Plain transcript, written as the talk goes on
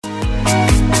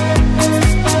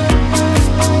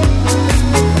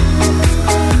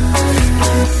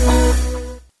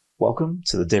welcome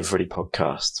to the Dev Ready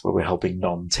podcast, where we're helping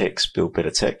non-techs build better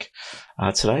tech.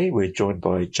 Today, we're joined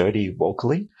by Jody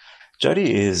Walkerly.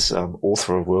 Jody is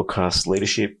author of World-Class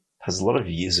Leadership, has a lot of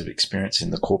years of experience in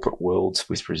the corporate world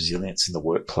with resilience in the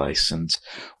workplace, and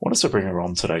want us to bring her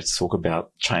on today to talk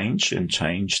about change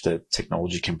that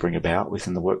technology can bring about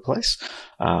within the workplace,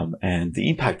 and the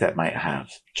impact that may have.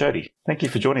 Jody, thank you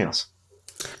for joining us.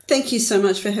 Thank you so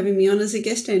much for having me on as a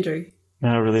guest, Andrew. No,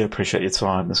 I really appreciate your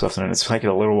time this afternoon. It's taken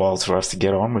a little while for us to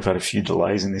get on. We've had a few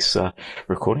delays in this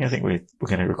recording. I think we're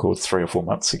going to record 3 or 4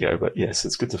 months ago, but yes,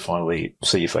 it's good to finally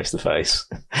see you face to face.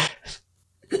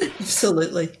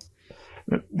 Absolutely.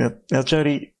 Now,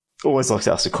 Jody, always like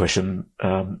to ask a question,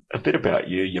 a bit about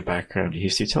you, your background, your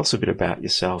history. Tell us a bit about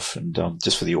yourself and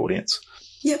just for the audience.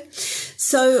 Yep.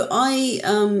 So I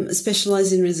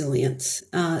specialise in resilience.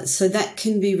 So that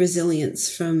can be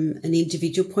resilience from an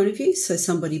individual point of view, so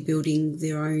somebody building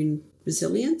their own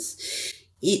resilience.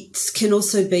 It can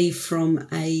also be from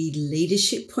a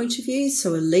leadership point of view,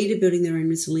 so a leader building their own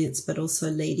resilience, but also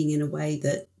leading in a way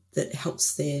that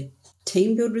helps their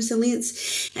team build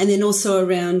resilience. And then also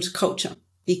around culture,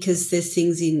 because there's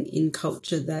things in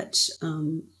culture that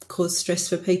cause stress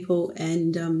for people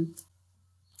and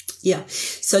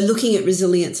so looking at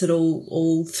resilience at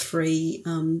all three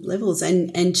levels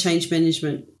and change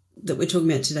management that we're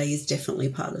talking about today is definitely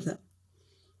part of that.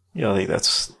 Yeah, I think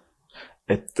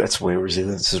that's where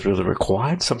resilience is really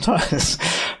required sometimes.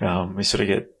 We sort of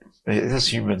get,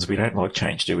 as humans, we don't like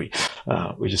change, do we?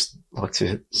 We just like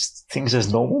things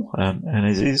as normal, and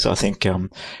as is. I think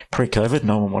pre-COVID,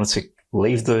 no one wanted to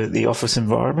leave the office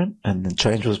environment, and then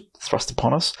change was thrust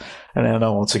upon us, and now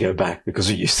no one wants to go back because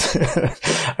we're used to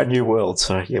a new world.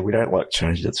 So yeah, we don't like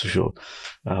change, that's for sure.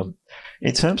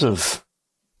 In terms of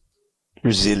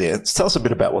resilience, tell us a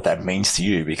bit about what that means to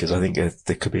you, because I think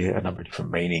there could be a number of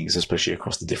different meanings, especially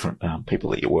across the different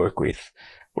people that you work with.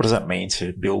 What does that mean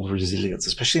to build resilience,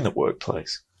 especially in the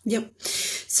workplace? Yep.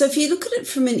 So if you look at it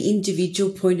from an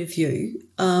individual point of view,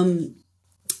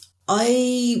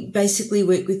 I basically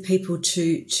work with people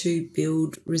to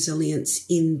build resilience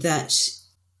in that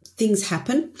things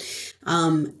happen,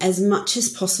 as much as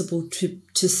possible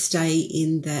to stay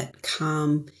in that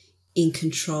calm, in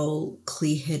control,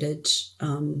 clear-headed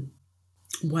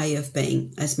way of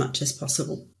being as much as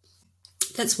possible.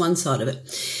 That's one side of it.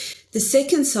 The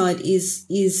second side is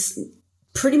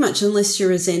pretty much, unless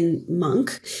you're a Zen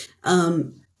monk,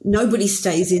 nobody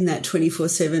stays in that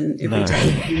 24/7 every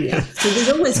day. Yeah. So there's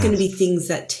always going to be things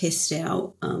that test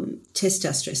our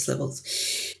stress levels.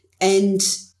 And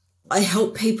I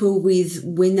help people with,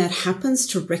 when that happens,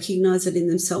 to recognise it in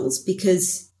themselves,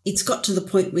 because it's got to the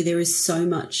point where there is so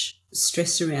much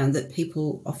stress around that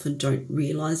people often don't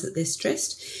realise that they're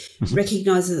stressed,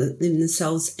 recognise it in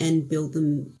themselves and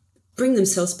bring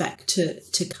themselves back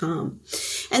to calm.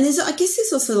 And there's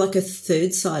also like a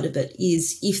third side of it,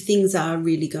 is if things are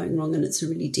really going wrong and it's a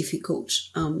really difficult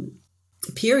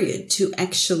period, to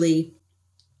actually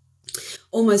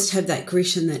almost have that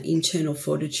grit and that internal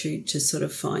fortitude to sort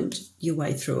of find your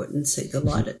way through it and see the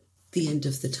light at the end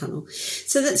of the tunnel.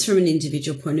 So that's from an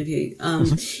individual point of view.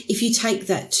 If you take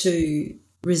that to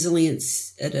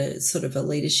resilience at a sort of a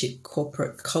leadership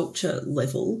corporate culture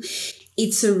level,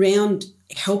 it's around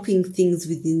helping things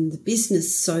within the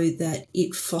business so that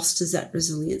it fosters that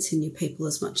resilience in your people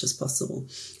as much as possible,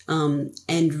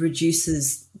 and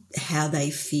reduces how they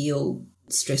feel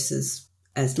stresses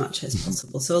as much as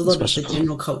possible. So a lot of the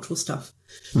general cultural stuff.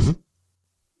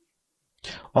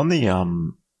 On the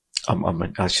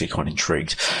I'm actually quite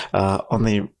intrigued. On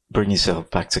the bring yourself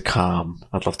back to calm,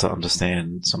 I'd love to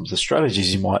understand some of the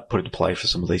strategies you might put into play for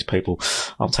some of these people.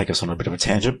 I'll take us on a bit of a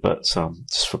tangent, but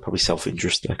just for probably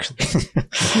self-interest, actually.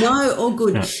 No, all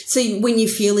good. Yeah. So when you're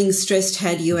feeling stressed,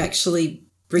 how do you actually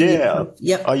bring it?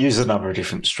 Yep. I use a number of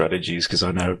different strategies because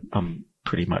I know I'm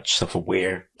pretty much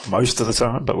self-aware most of the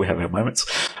time, but we have our moments.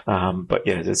 But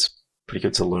yeah, it's pretty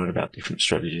good to learn about different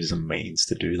strategies and means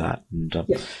to do that. And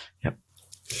yep.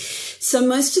 So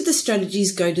most of the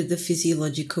strategies go to the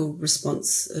physiological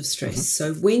response of stress.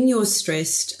 So when you're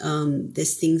stressed,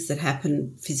 there's things that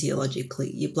happen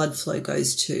physiologically. Your blood flow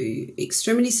goes to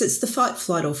extremities. So it's the fight,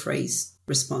 flight or freeze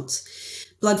response.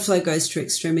 Blood flow goes to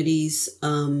extremities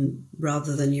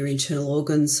rather than your internal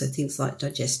organs. So things like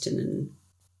digestion and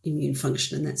immune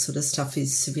function and that sort of stuff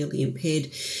is severely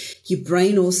impaired. Your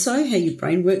brain also, how your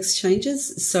brain works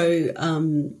changes. So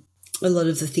a lot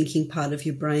of the thinking part of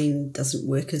your brain doesn't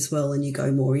work as well, and you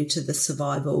go more into the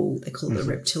survival, they call it the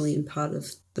reptilian part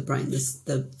of the brain,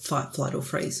 the fight, flight or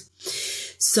freeze.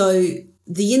 So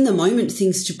the in-the-moment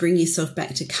things to bring yourself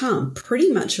back to calm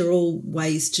pretty much are all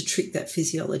ways to trick that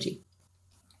physiology.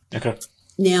 Okay.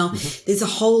 Now, there's a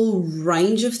whole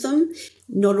range of them.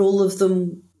 Not all of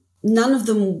them, none of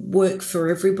them work for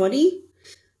everybody.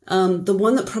 The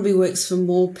one that probably works for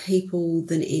more people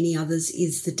than any others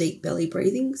is the deep belly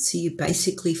breathing. So you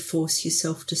basically force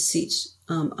yourself to sit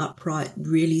upright,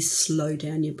 really slow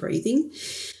down your breathing.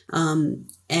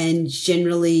 And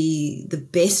generally the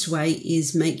best way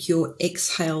is make your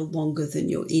exhale longer than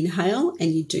your inhale.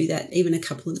 And you do that, even a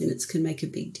couple of minutes can make a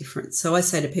big difference. So I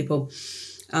say to people,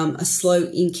 a slow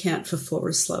in count for 4,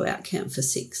 a slow out count for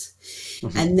 6.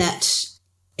 And that,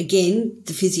 again,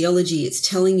 the physiology, it's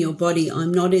telling your body,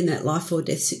 I'm not in that life or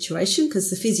death situation, because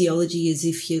the physiology is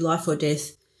if you life or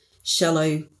death,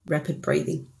 shallow, rapid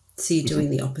breathing. So you're doing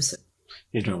the opposite.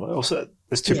 You know, also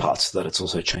there's two parts to that. It's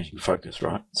also changing focus,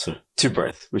 right? So to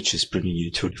breath, which is bringing you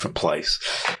to a different place.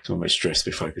 So when we're stressed,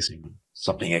 we're focusing on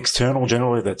something external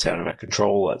generally that's out of our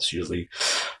control. That's usually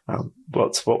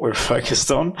what we're focused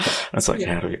on. And it's like,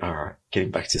 how do we, all right,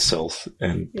 getting back to self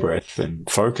and breath and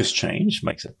focus change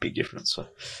makes a big difference. So,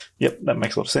 yep, that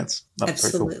makes a lot of sense. That's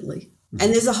absolutely. Cool.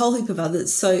 And there's a whole heap of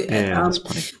others. So,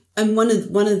 and one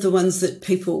of the ones that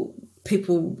people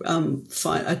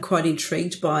find are quite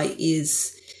intrigued by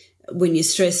is when you're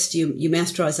stressed, your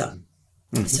mouth dries up.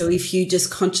 So if you just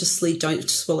consciously don't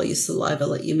swallow your saliva,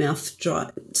 let your mouth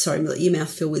fill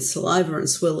with saliva and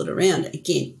swirl it around,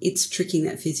 again, it's tricking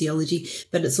that physiology,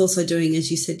 but it's also doing,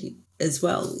 as you said as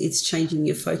well, it's changing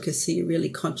your focus so you're really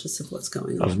conscious of what's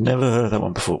going on. I've never heard of that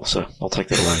one before, so I'll take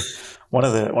that away. One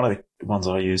of the ones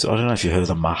I use, I don't know if you heard of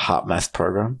the HeartMath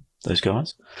program, those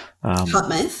guys.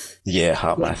 HeartMath? Yeah,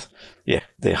 HeartMath. Yeah,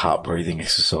 they're heart breathing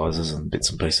exercises and bits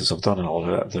and pieces. I've done a lot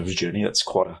of that journey. That's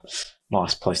quite a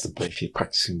nice place to be if you're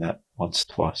practicing that once,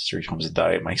 twice, 3 times a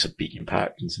day. It makes a big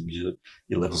impact in terms of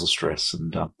your levels of stress.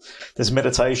 And there's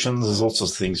meditations, there's all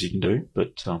sorts of things you can do.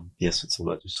 But yes, it's all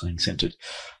about just staying centered.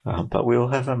 But we all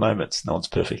have our moments. No one's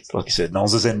perfect. Like you said, no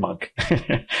one's a Zen monk.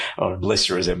 Or unless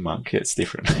you're a Zen monk, it's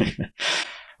different.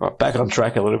 Right, back on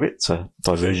track a little bit, so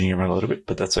diverging around a little bit,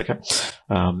 but that's okay.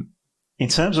 In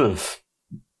terms of,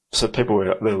 so people who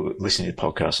are listening to the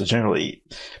podcast are generally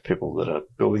people that are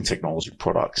building technology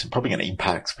products and probably going to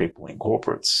impact people in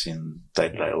corporates in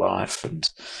day-to-day life, and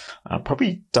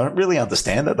probably don't really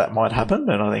understand that might happen.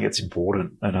 And I think it's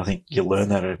important, and I think you learn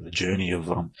that over the journey of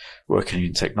working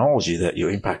in technology, that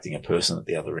you're impacting a person at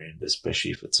the other end,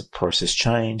 especially if it's a process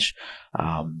change,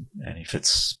 and if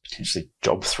it's potentially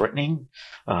job threatening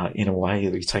in a way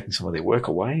that you're taking some of their work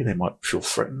away. They might feel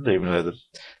threatened, even though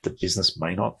the business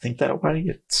may not think that way.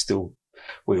 It's still,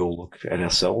 we all look at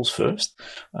ourselves first.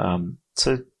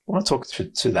 So I want to talk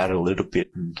to that a little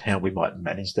bit and how we might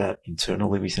manage that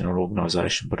internally within our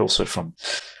organisation, but also from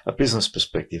a business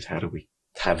perspective, how do we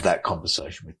have that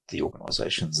conversation with the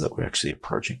organisations that we're actually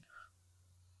approaching?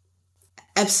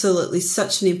 Absolutely.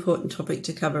 Such an important topic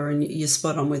to cover, and you're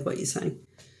spot on with what you're saying.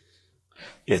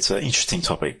 Yeah, it's an interesting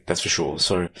topic, that's for sure.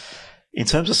 So in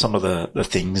terms of some of the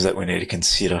things that we need to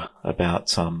consider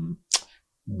about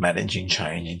managing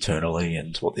change internally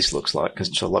and what this looks like,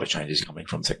 because a lot of change is coming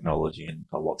from technology and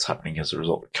a lot's happening as a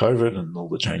result of COVID and all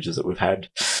the changes that we've had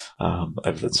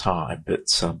over the time. But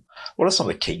what are some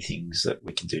of the key things that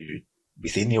we can do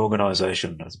within the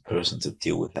organisation as a person to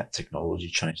deal with that technology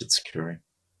change that's occurring?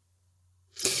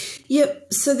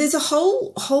 Yep. So there's a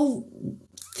whole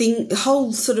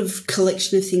sort of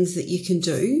collection of things that you can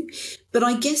do. But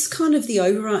I guess kind of the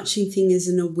overarching thing is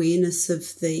an awareness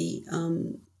of the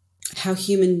how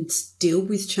humans deal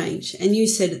with change. And you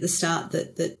said at the start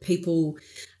that people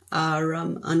are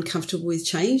uncomfortable with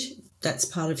change. That's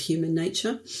part of human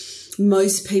nature.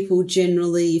 Most people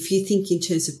generally, if you think in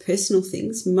terms of personal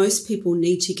things, most people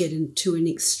need to get into an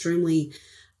extremely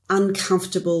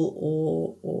uncomfortable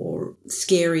or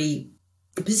scary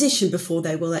position before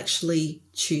they will actually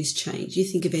choose change. You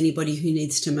think of anybody who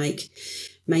needs to make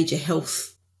major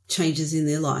health changes in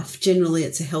their life. Generally,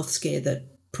 it's a health scare that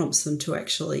prompts them to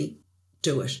actually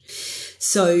do it.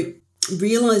 So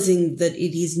realizing that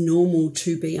it is normal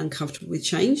to be uncomfortable with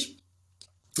change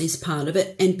is part of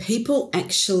it. And people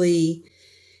actually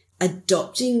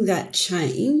adopting that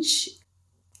change,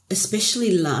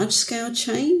 especially large-scale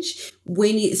change,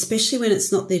 especially when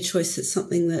it's not their choice, it's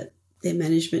something that their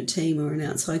management team or an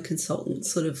outside consultant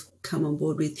sort of come on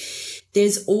board with.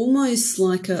 There's almost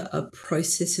like a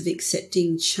process of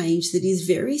accepting change that is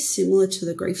very similar to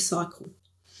the grief cycle.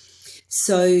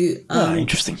 So,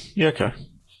 interesting. Yeah, okay.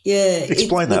 Yeah.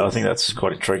 Explain that. I think that's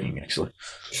quite intriguing, actually.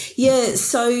 Yeah.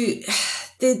 So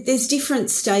there's different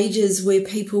stages where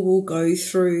people will go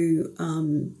through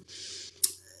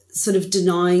sort of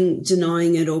denying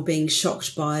it or being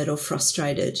shocked by it or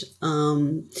frustrated.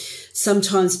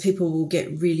 Sometimes people will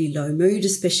get really low mood,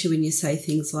 especially when you say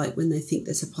things like when they think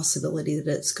there's a possibility that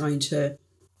it's going to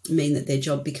mean that their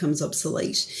job becomes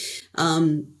obsolete.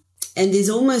 And there's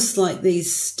almost like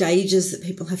these stages that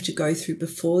people have to go through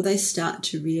before they start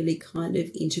to really kind of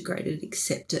integrate it,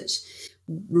 accept it,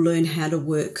 learn how to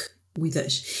work with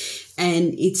it.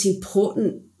 And it's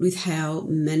important with how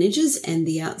managers and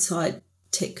the outside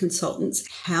tech consultants,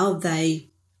 how they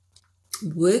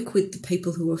work with the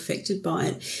people who are affected by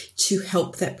it to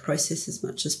help that process as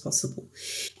much as possible,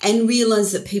 and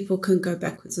realise that people can go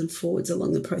backwards and forwards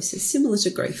along the process, similar to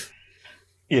grief.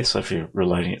 Yeah, so if you're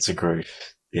relating it to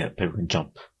grief, yeah, people can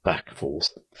jump back and forth.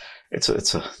 It's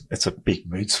a big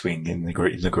mood swing in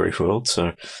the grief world.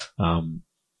 So,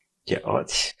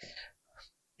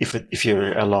 if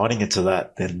you're aligning it to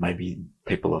that, then maybe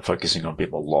people are focusing on a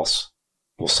bit more loss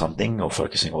or something, or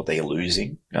focusing on they're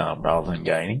losing rather than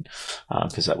gaining,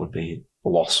 because that would be a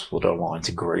loss would align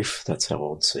to grief. That's how I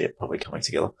would see it probably coming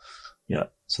together. Yeah,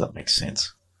 so that makes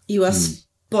sense. You are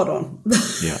spot on.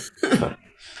 Yeah. So,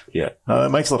 yeah,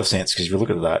 it makes a lot of sense, because if you look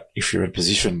at that, if you're in a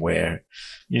position where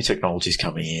new technology is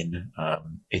coming in,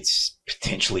 it's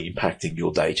potentially impacting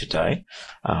your day to day,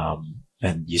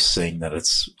 and you're seeing that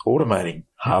it's automating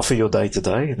half of your day to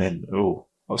day, and then,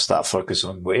 I'll start focus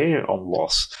on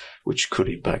loss, which could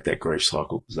impact that grief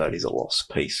cycle, because that is a loss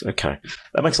piece. Okay.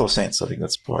 That makes a lot of sense. I think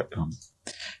that's quite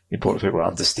important for people to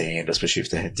understand, especially if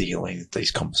they're dealing with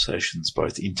these conversations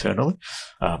both internally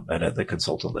and at the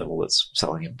consultant level that's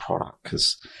selling a product,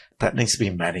 because that needs to be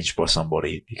managed by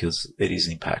somebody, because it is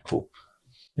impactful.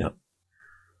 Yeah.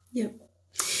 Yeah.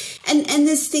 And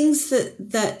there's things that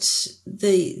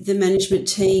the management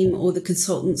team or the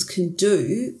consultants can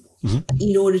do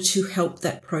in order to help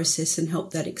that process and help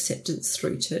that acceptance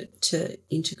through to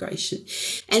integration.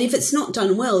 And if it's not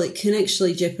done well, it can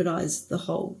actually jeopardise the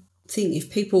whole thing.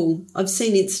 I've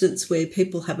seen incidents where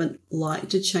people haven't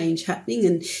liked a change happening,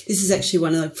 and this is actually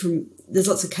there's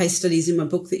lots of case studies in my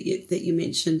book that you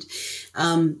mentioned.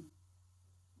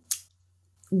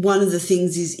 One of the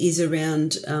things is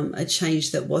around a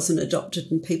change that wasn't adopted,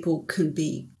 and people can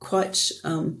be quite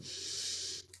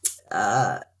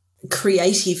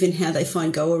creative in how they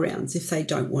find go-arounds if they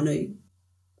don't want to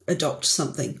adopt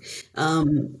something.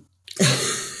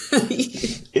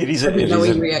 It is an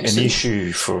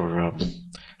issue for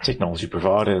technology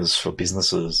providers, for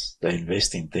businesses. They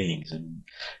invest in things, and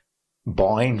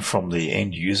buy-in from the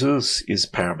end users is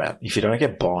paramount. If you don't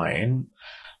get buy-in,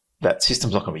 that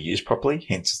system's not going to be used properly.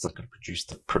 Hence, it's not going to produce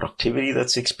the productivity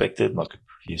that's expected, not going to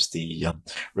produce the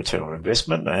return on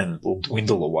investment, and will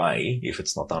dwindle away if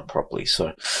it's not done properly.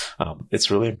 So it's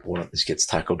really important this gets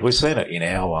tackled. We've seen it in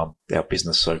our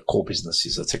business. So core business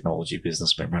is a technology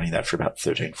business. Been running that for about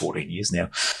 13, 14 years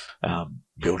now,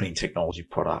 building technology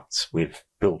products. We've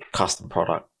built custom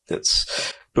product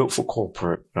that's built for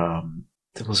corporate.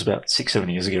 It was about 6-7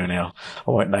 years ago now.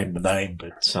 I won't name the name,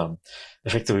 but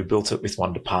effectively built it with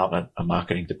one department, a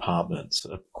marketing department,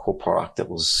 a core product that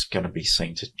was going to be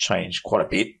seen to change quite a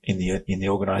bit in the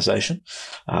organisation.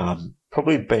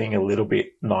 Probably being a little bit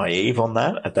naive on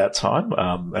that at that time,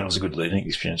 and it was a good learning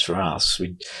experience for us.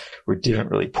 We didn't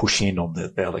really push in on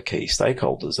the other key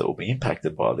stakeholders that will be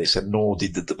impacted by this, and nor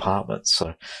did the department.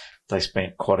 So they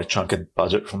spent quite a chunk of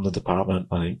budget from the department.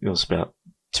 I think it was about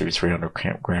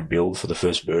 $200-300 build for the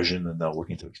first version, and they were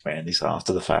looking to expand this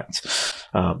after the fact.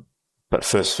 But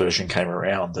first version came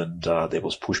around, and there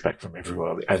was pushback from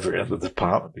every other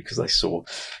department, because they saw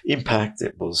impact.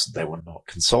 They were not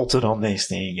consulted on this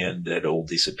thing, and it all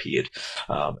disappeared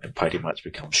and pretty much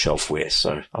become shelfware.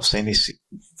 So I've seen this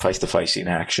face to face in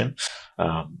action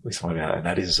with one of our, and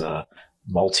that is a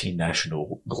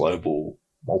multinational global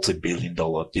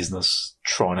multi-billion-dollar business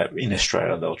in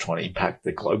Australia. They were trying to impact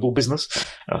the global business,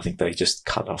 and I think they just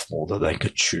cut off more than they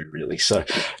could chew, really. So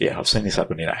yeah, I've seen this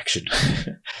happen in action.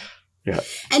 Yeah.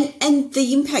 And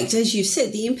the impact, as you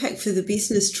said, the impact for the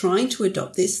business trying to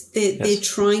adopt this, they're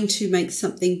trying to make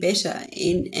something better,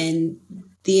 and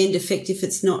the end effect, if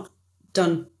it's not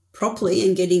done properly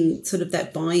and getting sort of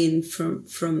that buy-in from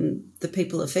the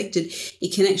people affected,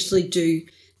 it can actually do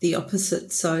the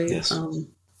opposite. So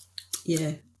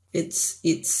yeah,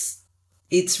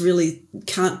 it's really,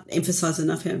 can't emphasize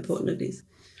enough how important it is.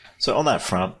 So on that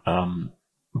front,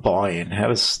 buy-in, how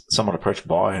does someone approach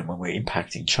buy-in when we're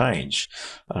impacting change?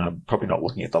 Probably not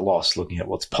looking at the loss, looking at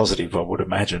what's positive, I would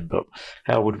imagine, but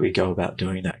how would we go about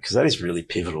doing that? Because that is really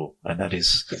pivotal, and that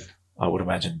is, I would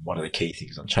imagine, one of the key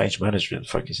things on change management,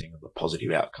 focusing on the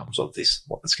positive outcomes of this,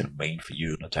 what it's going to mean for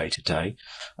you on a day-to-day,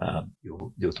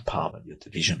 your department, your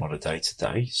division on a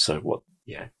day-to-day. So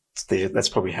that's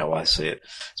probably how I see it.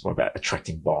 It's more about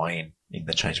attracting buy-in in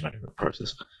the change management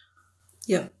process.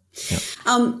 Yeah. Yeah.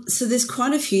 So there's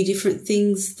quite a few different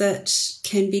things that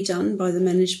can be done by the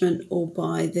management or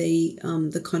by the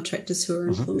contractors who are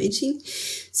implementing.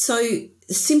 So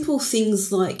simple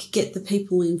things like get the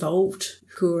people involved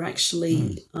who are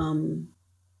actually going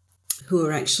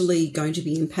to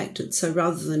be impacted. So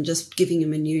rather than just giving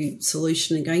them a new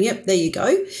solution and going, yep, there you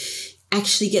go,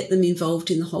 actually get them involved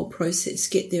in the whole process,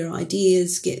 get their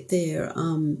ideas, get their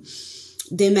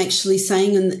them actually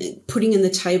saying and putting in the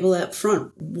table out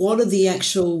front, what do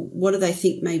they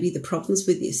think may be the problems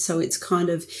with this? So it's kind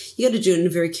of, you got to do it in a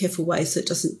very careful way so it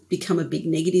doesn't become a big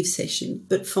negative session,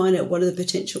 but find out what are the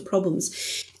potential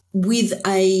problems with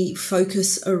a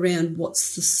focus around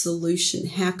what's the solution.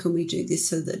 How can we do this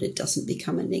so that it doesn't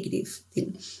become a negative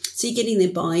thing? So you're getting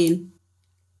their buy-in.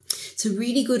 It's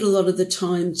really good a lot of the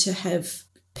time to have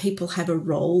people have a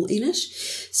role in it.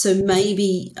 So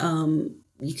maybe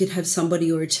you could have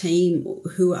somebody or a team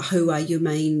who are your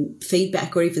main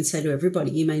feedback, or even say to everybody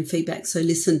your main feedback. So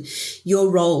listen, your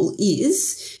role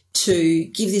is to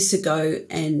give this a go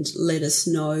and let us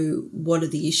know what are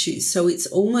the issues. So it's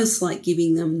almost like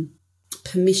giving them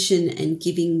permission and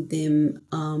giving them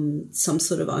some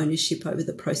sort of ownership over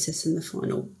the process and the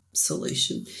final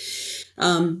solution.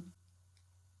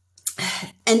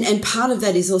 And part of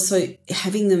that is also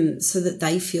having them so that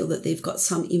they feel that they've got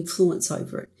some influence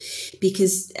over it.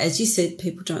 Because, as you said,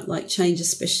 people don't like change,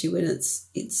 especially when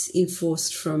it's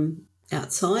enforced from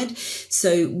outside.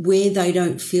 So where they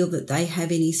don't feel that they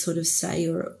have any sort of say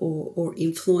or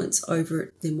influence over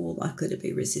it, they're more likely to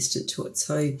be resistant to it.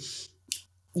 So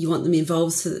you want them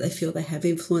involved so that they feel they have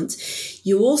influence.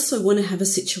 You also want to have a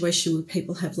situation where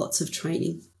people have lots of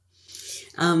training.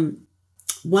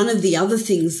 One of the other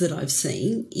things that I've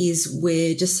seen is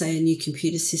where, just say, a new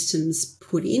computer system's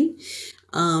put in,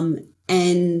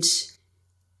 and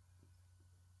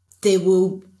there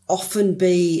will often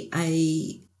be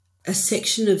a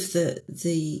section of the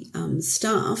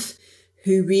staff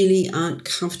who really aren't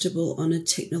comfortable on a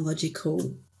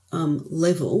technological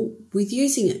level with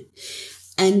using it,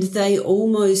 and they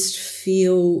almost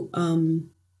feel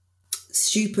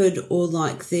stupid or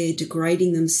like they're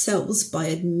degrading themselves by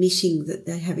admitting that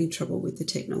they're having trouble with the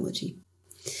technology.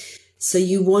 So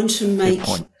you want to make,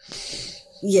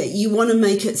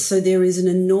 it so there is an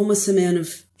enormous amount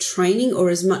of training, or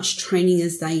as much training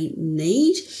as they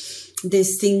need.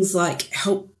 There's things like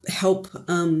help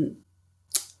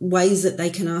ways that they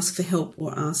can ask for help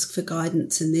or ask for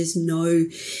guidance, and there's no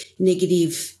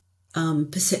negative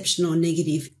perception or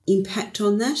negative impact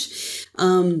on that.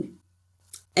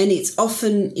 And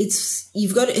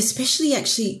you've got to, especially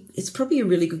actually, it's probably a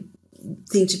really good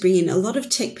thing to bring in. A lot of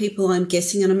tech people, I'm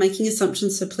guessing, and I'm making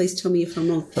assumptions, so please tell me if I'm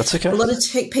wrong. That's okay. A lot of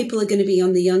tech people are going to be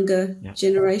on the younger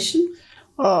generation.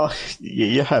 Oh,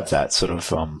 you have that sort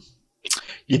of,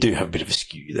 you do have a bit of a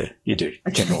skew there. You do,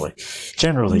 okay.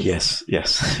 Generally, yes.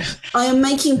 I am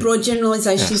making broad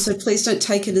generalisations, so please don't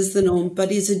take it as the norm.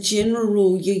 But as a general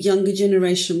rule, your younger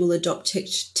generation will adopt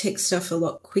tech stuff a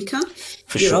lot quicker.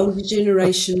 Your older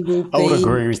generation will be... I would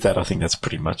agree with that. I think that's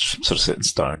pretty much sort of set in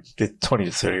stone. The 20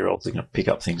 to 30-year-olds are going to pick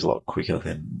up things a lot quicker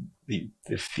than the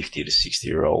 50 to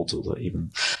 60-year-olds, or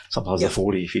even sometimes the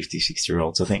 40, 50,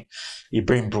 60-year-olds. I think you've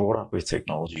been brought up with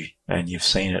technology and you've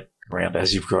seen it around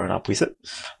as you've grown up with it.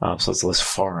 So it's less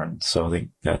foreign. So I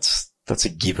think that's a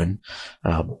given.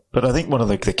 But I think one of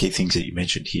the key things that you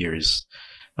mentioned here is,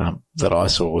 that I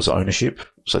saw was ownership.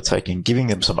 So giving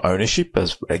them some ownership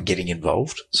and getting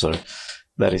involved. So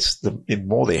that is the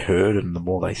more they're heard and the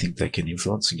more they think they can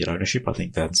influence and get ownership. I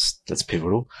think that's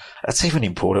pivotal. That's even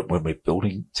important when we're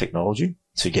building technology,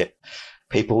 to get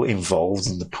people involved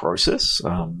in the process.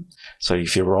 So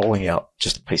if you're rolling out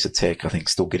just a piece of tech, I think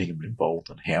still getting them involved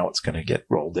in how it's going to get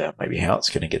rolled out, maybe how it's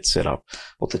going to get set up,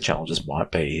 what the challenges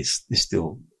might be, this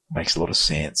still makes a lot of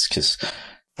sense, because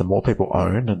the more people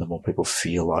own and the more people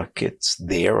feel like it's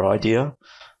their idea,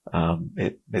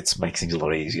 it makes things a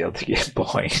lot easier to get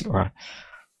buy-in, right?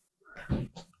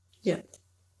 Yeah.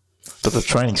 But the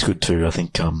training's good too, I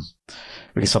think,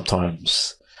 because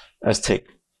sometimes as tech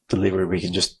delivery, we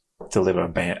can just deliver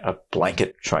a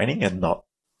blanket training and not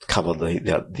cover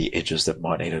the edges that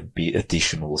might need to be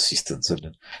additional assistance,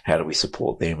 and how do we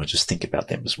support them, and just think about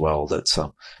them as well,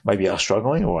 that maybe are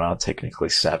struggling or aren't technically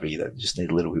savvy, that just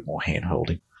need a little bit more hand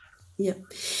holding. Yeah.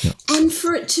 And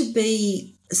for it to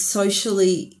be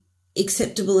socially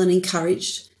acceptable and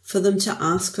encouraged, for them to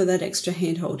ask for that extra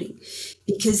hand holding,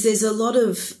 because there's a lot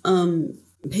of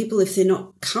people, if they're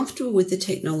not comfortable with the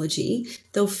technology,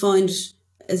 they'll find,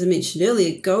 as I mentioned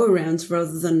earlier, go-arounds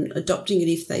rather than adopting it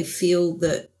if they feel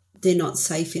that they're not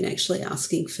safe in actually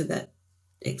asking for that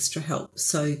extra help.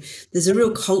 So there's a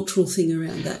real cultural thing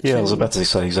around that. Yeah, I was about to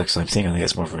say the exact same thing. I think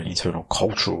it's more of an internal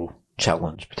cultural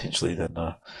challenge potentially than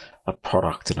a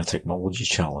product and a technology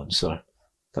challenge. So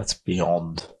that's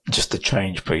beyond just the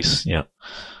change piece. Yeah.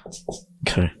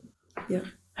 Okay. Yeah.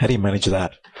 How do you manage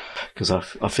that? Because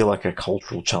I feel like a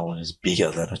cultural challenge is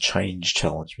bigger than a change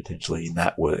challenge potentially in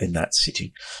that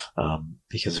sitting.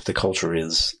 Because if the culture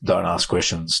is don't ask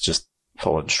questions, just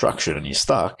follow instruction and you're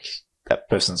stuck, that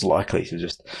person's likely to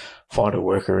just find a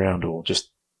workaround or just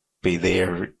be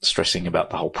there stressing about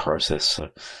the whole process. So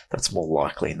that's more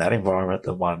likely in that environment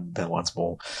than one's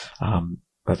more, than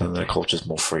the culture's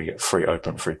more free,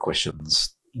 open, free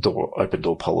questions, open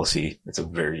door policy. It's a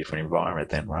very different environment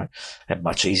then, right? And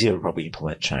much easier to probably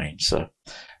implement change. So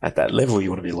at that level, you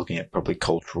want to be looking at probably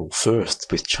cultural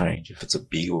first with change if it's a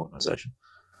big organization.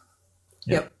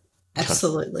 Yep.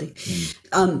 Absolutely.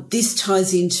 This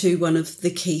ties into one of the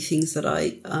key things that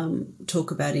I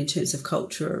talk about in terms of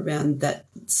culture around that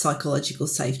psychological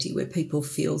safety, where people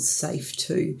feel safe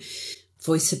to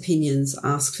voice opinions,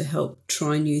 ask for help,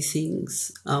 try new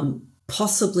things,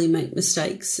 possibly make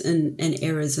mistakes and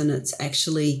errors, and it's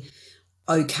actually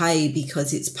okay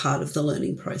because it's part of the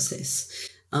learning process.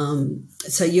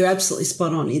 So you're absolutely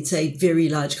spot on. It's a very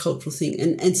large cultural thing,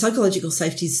 and psychological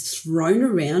safety is thrown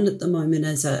around at the moment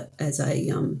as a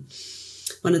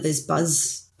one of those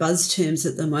buzz terms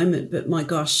at the moment. But my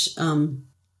gosh,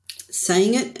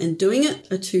 saying it and doing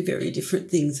it are two very different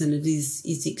things, and it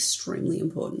is extremely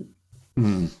important.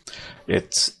 I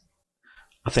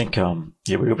think we've got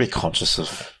to be conscious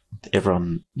of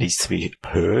everyone needs to be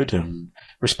heard and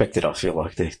respected. I feel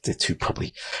like they're two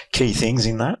probably key things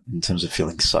in that, in terms of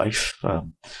feeling safe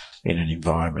in an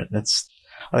environment.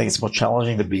 I think it's more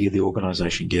challenging the bigger the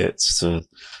organisation gets to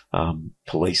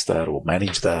police that or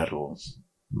manage that or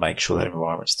make sure that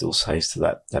environment still stays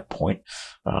to that point.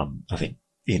 I think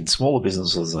in smaller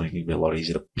businesses, I think it'd be a lot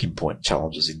easier to pinpoint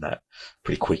challenges in that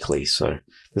pretty quickly. So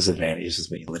there's advantages as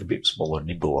being a little bit smaller and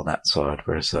nimble on that side,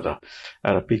 whereas at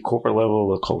a big corporate level,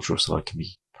 the cultural side can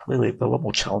be probably a lot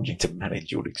more challenging to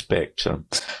manage, you would expect. So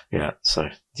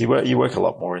you work a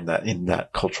lot more in that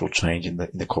cultural change in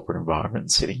the corporate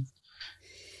environment setting.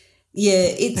 Yeah,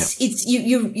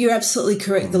 you're absolutely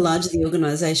correct. The larger the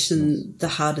organisation, the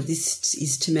harder this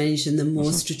is to manage, and the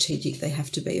more strategic they have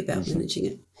to be about managing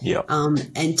it. Yeah.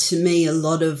 And to me, a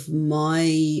lot of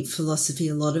my philosophy,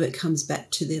 a lot of it comes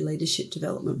back to their leadership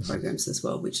development programs as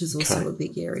well, which is also a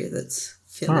big area that's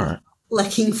fairly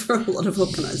lacking for a lot of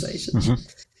organisations.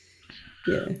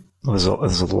 Yeah. Well,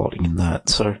 there's a lot in that.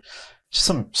 So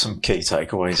some key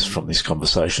takeaways from this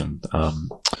conversation.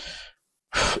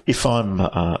 If I'm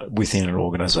within an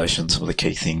organisation, some of the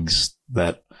key things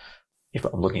that, if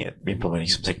I'm looking at implementing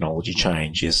some technology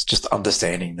change, is just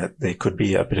understanding that there could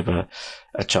be a bit of a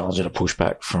challenge and a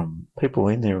pushback from people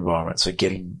in their environment. So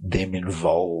getting them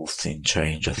involved in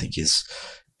change, I think, is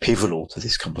pivotal to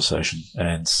this conversation,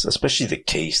 and especially the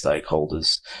key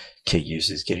stakeholders, key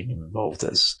users, getting them involved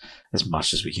as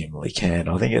much as we humanly can.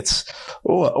 I think it's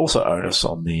also onus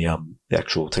on the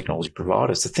actual technology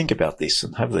providers to think about this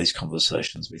and have these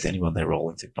conversations with anyone they're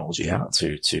rolling technology out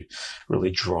to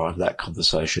really drive that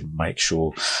conversation, make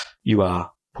sure you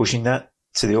are pushing that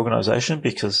to the organisation,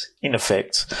 because in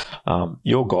effect,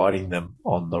 you're guiding them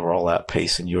on the rollout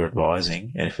piece and you're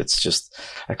advising. And if it's just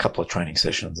a couple of training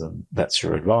sessions and that's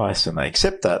your advice and they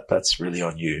accept that, that's really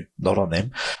on you, not on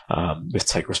them. We have to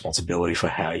take responsibility for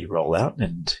how you roll out.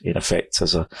 And in effect,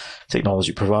 as a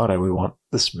technology provider, we want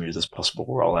the smoothest possible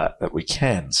rollout that we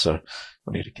can. So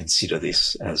we need to consider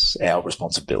this as our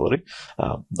responsibility,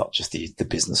 not just the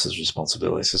business's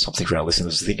responsibility. So something for our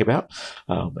listeners to think about,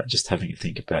 and just having a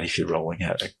think about if you're rolling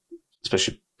out,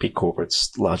 especially big corporates,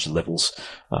 larger levels,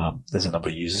 there's a number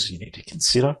of users you need to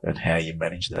consider and how you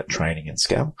manage that training and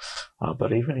scale.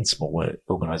 But even in smaller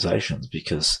organizations,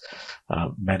 because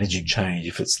managing change,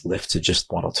 if it's left to just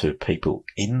one or two people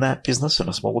in that business, in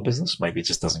a smaller business, maybe it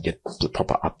just doesn't get the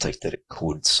proper uptake that it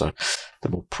could. So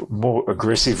the more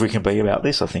aggressive we can be about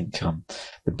this, I think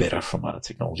the better from a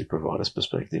technology provider's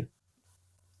perspective.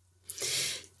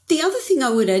 The other thing I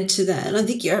would add to that, and I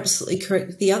think you're absolutely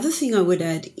correct, the other thing I would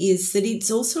add is that it's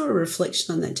also a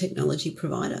reflection on that technology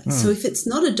provider. So if it's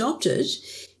not adopted,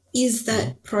 is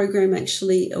that program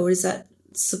actually, or is that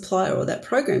supplier or that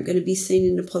program going to be seen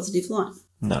in a positive light?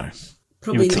 No.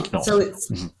 Probably not. So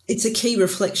it's a key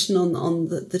reflection on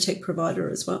the tech provider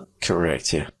as well.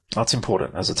 Correct, yeah. That's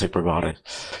important as a tech provider.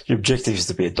 Your objective is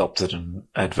to be adopted and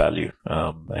add value.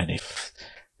 And if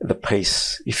the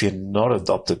piece, if you're not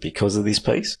adopted because of this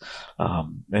piece,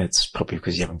 it's probably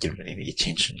because you haven't given it any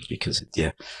attention, because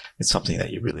it's something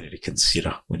that you really need to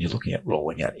consider when you're looking at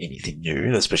rolling out anything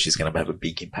new, especially it's going to have a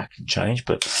big impact and change.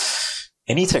 But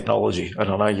any technology, and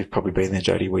I know you've probably been there,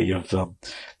 Jody, where you've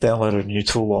downloaded a new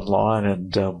tool online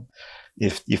and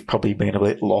you've probably been a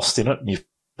bit lost in it and you've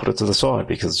put it to the side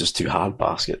because it's just too hard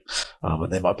basket.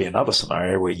 And there might be another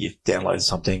scenario where you downloaded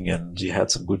something and you had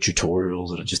some good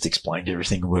tutorials and it just explained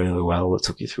everything really well. It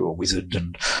took you through a wizard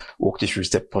and walked you through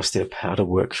step by step how to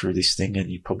work through this thing,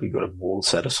 and you probably got a more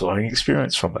satisfying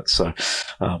experience from it. So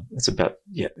it's about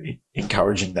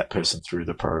encouraging that person through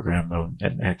the program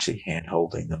and actually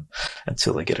hand-holding them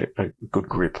until they get a good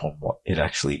grip on what it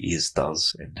actually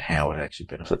does, and how it actually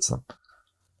benefits them.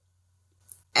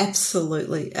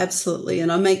 Absolutely. And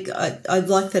I like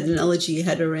that analogy you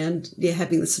had around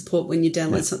having the support when you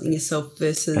download something yourself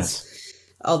versus,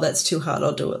 oh, that's too hard,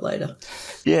 I'll do it later.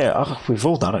 Yeah, we've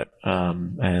all done it.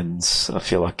 And I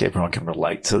feel like everyone can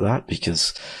relate to that,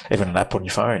 because even an app on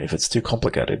your phone, if it's too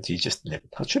complicated, you just never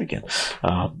touch it again.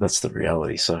 That's the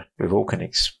reality. So we've all can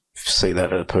see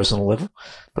that at a personal level.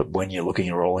 But when you're looking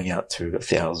at rolling out to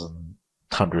 1,000,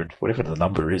 100, whatever the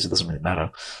number is, it doesn't really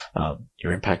matter.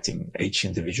 You're impacting each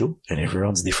individual, and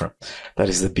everyone's different. That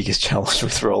is the biggest challenge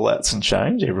with rollouts and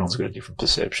change. Everyone's got a different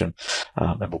perception,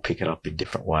 and will pick it up in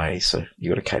different ways. So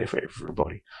you've got to cater for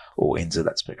everybody, all ends of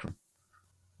that spectrum.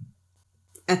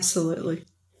 Absolutely.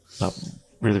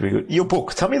 Really, really good. Your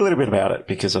book, tell me a little bit about it,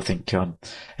 because I think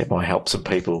it might help some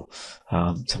people.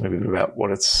 Tell me a bit about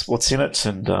what's in it,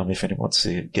 and if anyone wants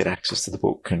to get access to the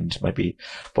book and maybe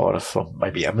buy it from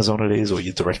maybe Amazon it is, or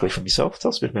you directly from yourself. Tell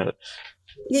us a bit about it.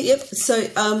 Yep.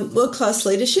 So World Class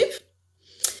Leadership.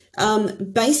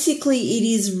 Basically, it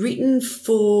is written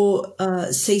for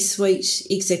C-suite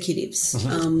executives.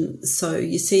 Mm-hmm. So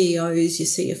your CEOs,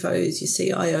 your CFOs,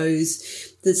 your CIOs,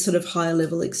 the sort of higher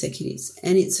level executives.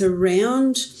 And it's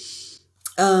around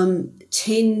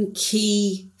 10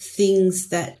 key things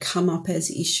that come up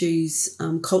as issues,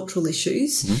 cultural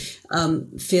issues,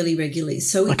 fairly regularly.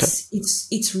 So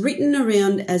it's written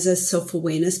around as a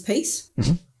self-awareness piece.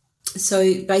 Mm-hmm.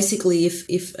 So basically,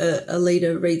 if a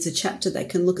leader reads a chapter, they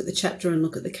can look at the chapter and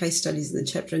look at the case studies in the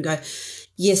chapter and go,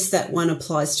 yes, that one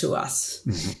applies to us.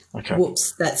 Mm-hmm. Okay.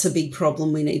 Whoops, that's a big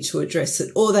problem. We need to address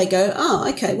it. Or they go, oh,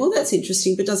 okay, well, that's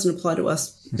interesting, but doesn't apply to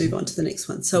us. Move on to the next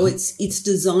one. So it's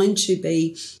designed to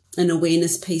be an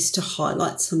awareness piece to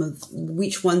highlight some of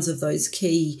which ones of those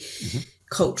key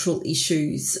cultural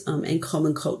issues and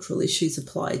common cultural issues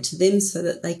apply to them, so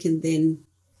that they can then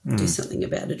do something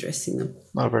about addressing them.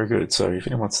 Oh, very good. So if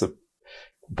anyone wants to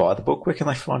buy the book, where can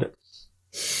they find it?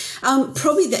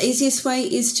 Probably the easiest way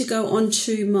is to go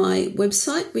onto my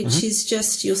website, which is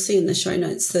just, you'll see in the show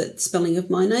notes the spelling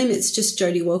of my name. It's just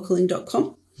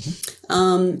jodywelkeling.com.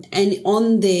 And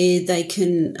on there they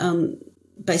can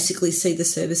basically see the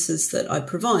services that I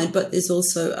provide, but there's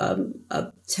also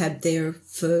a tab there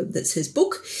that says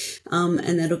book,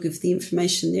 and that'll give the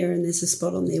information there, and there's a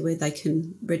spot on there where they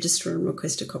can register and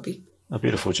request a copy. Oh,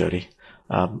 beautiful, Jody.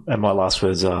 And my last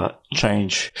words are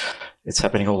change. It's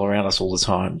happening all around us all the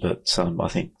time, but I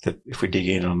think that if we dig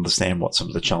in and understand what some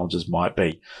of the challenges might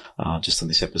be just on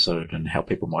this episode and how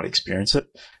people might experience it,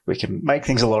 we can make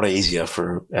things a lot easier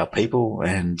for our people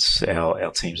and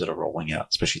our teams that are rolling out,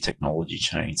 especially technology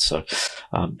change. So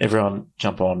everyone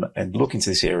jump on and look into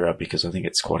this area, because I think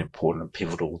it's quite important and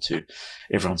pivotal to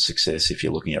everyone's success. If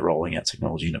you're looking at rolling out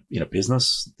technology in a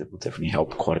business, that will definitely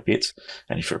help quite a bit.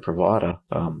 And if you're a provider,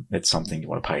 it's something you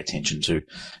want to pay attention to,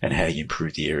 and how you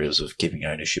improve the areas of giving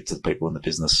ownership to the people in the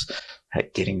business,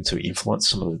 getting to influence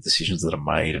some of the decisions that are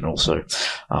made, and also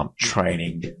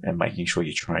training and making sure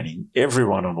you're training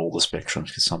everyone on all the spectrums,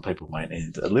 because some people may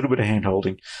need a little bit of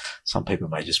hand-holding. Some people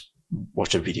may just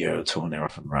watch a video or two and they're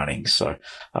off and running. So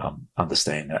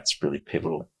understand that's really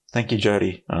pivotal. Thank you,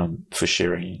 Jody, for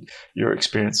sharing your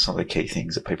experience, some of the key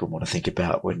things that people want to think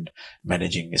about when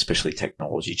managing, especially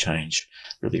technology change.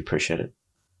 Really appreciate it.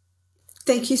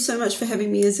 Thank you so much for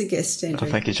having me as a guest, Andrew.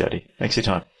 Thank you, Jody. Thanks for your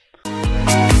time.